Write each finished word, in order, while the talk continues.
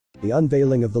The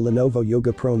unveiling of the Lenovo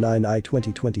Yoga Pro 9i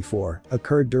 2024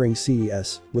 occurred during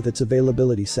CES, with its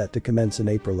availability set to commence in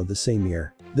April of the same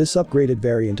year. This upgraded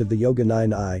variant of the Yoga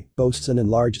 9i boasts an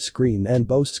enlarged screen and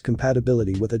boasts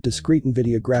compatibility with a discrete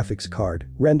Nvidia graphics card,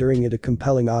 rendering it a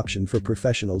compelling option for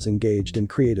professionals engaged in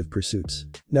creative pursuits.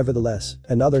 Nevertheless,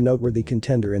 another noteworthy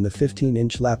contender in the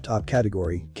 15-inch laptop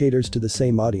category caters to the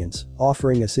same audience,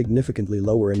 offering a significantly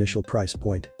lower initial price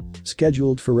point.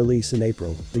 Scheduled for release in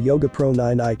April, the Yoga Pro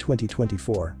 9i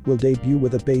 2024 will debut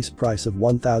with a base price of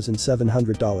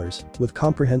 $1,700, with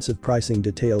comprehensive pricing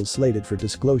details slated for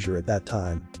disclosure at that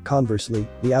time. Conversely,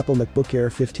 the Apple MacBook Air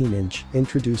 15-inch,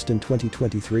 introduced in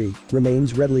 2023,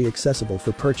 remains readily accessible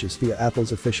for purchase via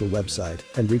Apple's official website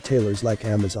and retailers like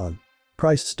Amazon.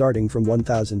 Priced starting from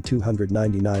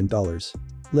 $1,299.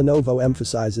 Lenovo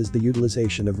emphasizes the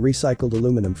utilization of recycled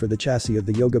aluminum for the chassis of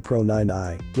the Yoga Pro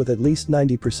 9i, with at least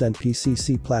 90%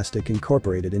 PCC plastic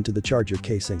incorporated into the charger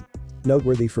casing.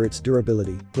 Noteworthy for its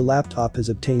durability, the laptop has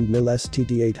obtained MIL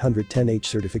STD810H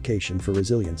certification for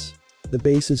resilience. The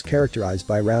base is characterized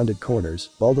by rounded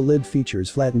corners, while the lid features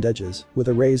flattened edges, with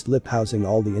a raised lip housing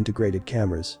all the integrated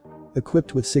cameras.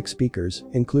 Equipped with 6 speakers,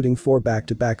 including 4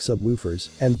 back-to-back subwoofers,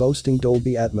 and boasting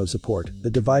Dolby Atmos support, the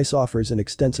device offers an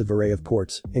extensive array of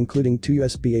ports, including 2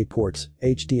 USB-A ports,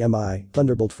 HDMI,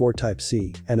 Thunderbolt 4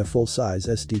 Type-C, and a full-size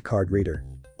SD card reader.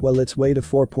 While its weight of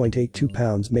 4.82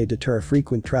 pounds may deter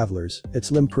frequent travelers, its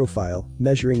slim profile,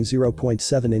 measuring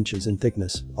 0.7 inches in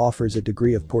thickness, offers a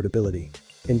degree of portability.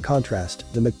 In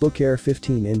contrast, the MacBook Air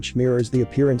 15-inch mirrors the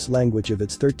appearance language of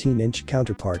its 13-inch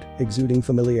counterpart, exuding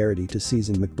familiarity to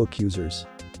seasoned MacBook users.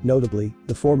 Notably,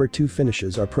 the former two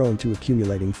finishes are prone to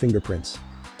accumulating fingerprints.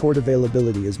 Port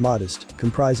availability is modest,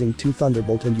 comprising 2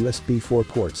 Thunderbolt and USB 4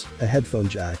 ports, a headphone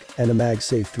jack, and a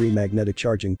MagSafe 3 magnetic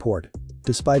charging port.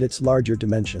 Despite its larger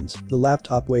dimensions, the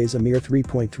laptop weighs a mere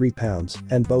 3.3 pounds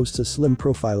and boasts a slim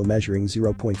profile measuring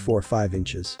 0.45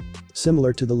 inches.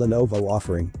 Similar to the Lenovo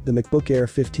offering, the MacBook Air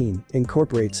 15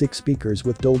 incorporates 6 speakers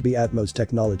with Dolby Atmos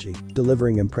technology,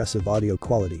 delivering impressive audio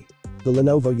quality. The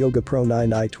Lenovo Yoga Pro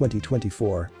 9i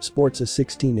 2024 sports a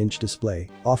 16-inch display,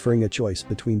 offering a choice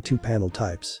between 2 panel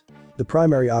types. The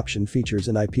primary option features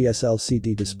an IPS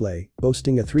LCD display,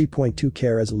 boasting a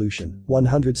 3.2K resolution,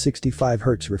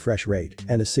 165Hz refresh rate,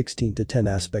 and a 16:10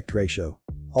 aspect ratio.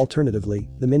 Alternatively,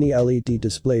 the Mini LED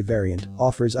display variant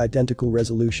offers identical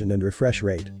resolution and refresh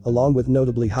rate, along with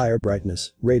notably higher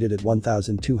brightness, rated at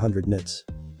 1200 nits.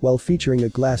 While featuring a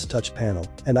glass touch panel,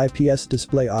 an IPS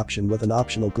display option with an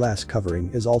optional glass covering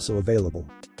is also available.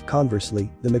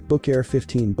 Conversely, the MacBook Air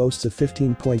 15 boasts a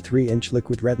 15.3-inch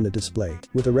liquid retina display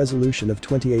with a resolution of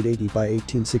 2880 by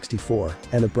 1864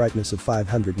 and a brightness of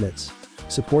 500 nits.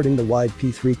 Supporting the wide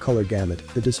P3 color gamut,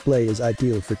 the display is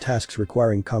ideal for tasks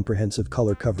requiring comprehensive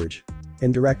color coverage.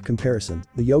 In direct comparison,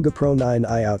 the Yoga Pro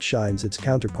 9i outshines its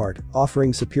counterpart,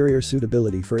 offering superior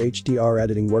suitability for HDR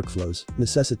editing workflows,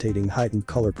 necessitating heightened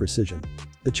color precision.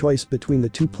 The choice between the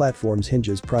two platforms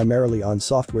hinges primarily on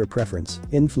software preference,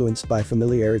 influenced by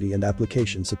familiarity and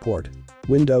application support.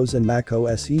 Windows and Mac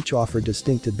OS each offer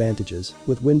distinct advantages,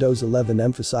 with Windows 11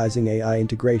 emphasizing AI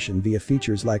integration via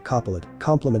features like Copilot,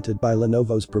 complemented by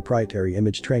Lenovo's proprietary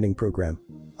image training program.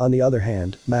 On the other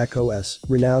hand, Mac OS,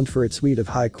 renowned for its suite of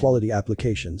high-quality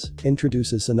applications,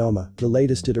 introduces Sonoma, the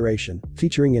latest iteration,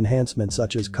 featuring enhancements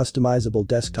such as customizable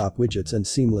desktop widgets and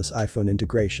seamless iPhone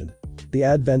integration. The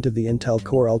advent of the Intel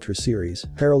Core Ultra series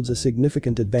heralds a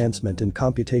significant advancement in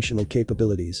computational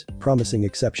capabilities, promising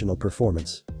exceptional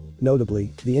performance.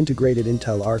 Notably, the integrated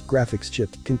Intel Arc graphics chip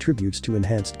contributes to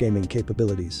enhanced gaming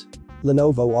capabilities.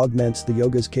 Lenovo augments the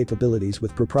Yoga's capabilities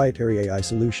with proprietary AI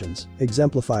solutions,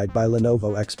 exemplified by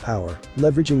Lenovo X Power,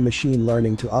 leveraging machine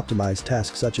learning to optimize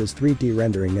tasks such as 3D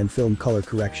rendering and film color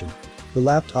correction. The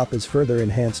laptop is further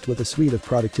enhanced with a suite of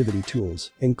productivity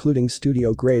tools, including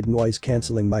studio-grade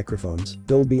noise-canceling microphones,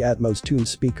 Dolby Atmos tuned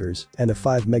speakers, and a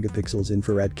 5-megapixels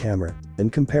infrared camera. In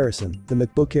comparison, the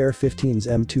MacBook Air 15's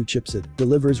M2 chipset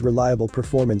delivers reliable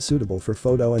performance suitable for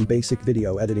photo and basic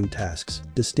video editing tasks,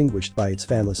 distinguished by its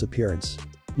fanless appearance.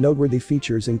 Noteworthy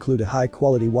features include a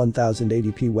high-quality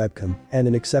 1080p webcam and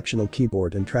an exceptional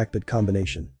keyboard and trackpad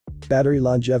combination. Battery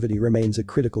longevity remains a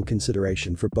critical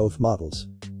consideration for both models.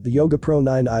 The Yoga Pro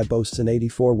 9i boasts an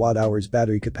 84 watt-hours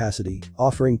battery capacity,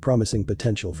 offering promising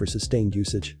potential for sustained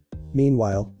usage.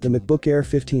 Meanwhile, the MacBook Air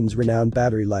 15's renowned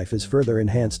battery life is further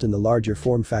enhanced in the larger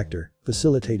form factor,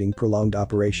 facilitating prolonged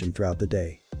operation throughout the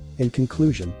day. In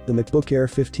conclusion, the MacBook Air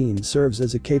 15 serves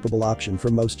as a capable option for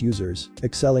most users,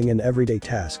 excelling in everyday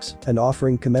tasks and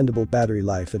offering commendable battery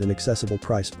life at an accessible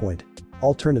price point.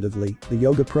 Alternatively, the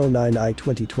Yoga Pro 9i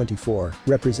 2024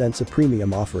 represents a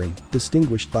premium offering,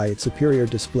 distinguished by its superior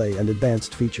display and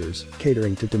advanced features,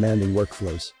 catering to demanding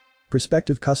workflows.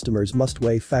 Prospective customers must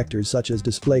weigh factors such as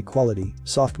display quality,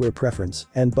 software preference,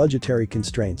 and budgetary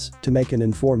constraints to make an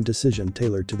informed decision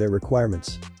tailored to their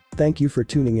requirements. Thank you for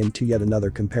tuning in to yet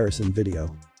another comparison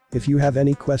video. If you have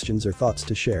any questions or thoughts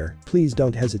to share, please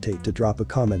don't hesitate to drop a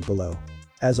comment below.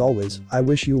 As always, I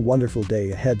wish you a wonderful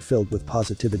day ahead filled with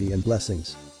positivity and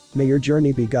blessings. May your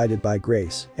journey be guided by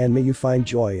grace, and may you find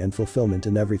joy and fulfillment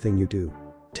in everything you do.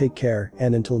 Take care,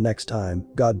 and until next time,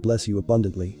 God bless you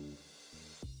abundantly.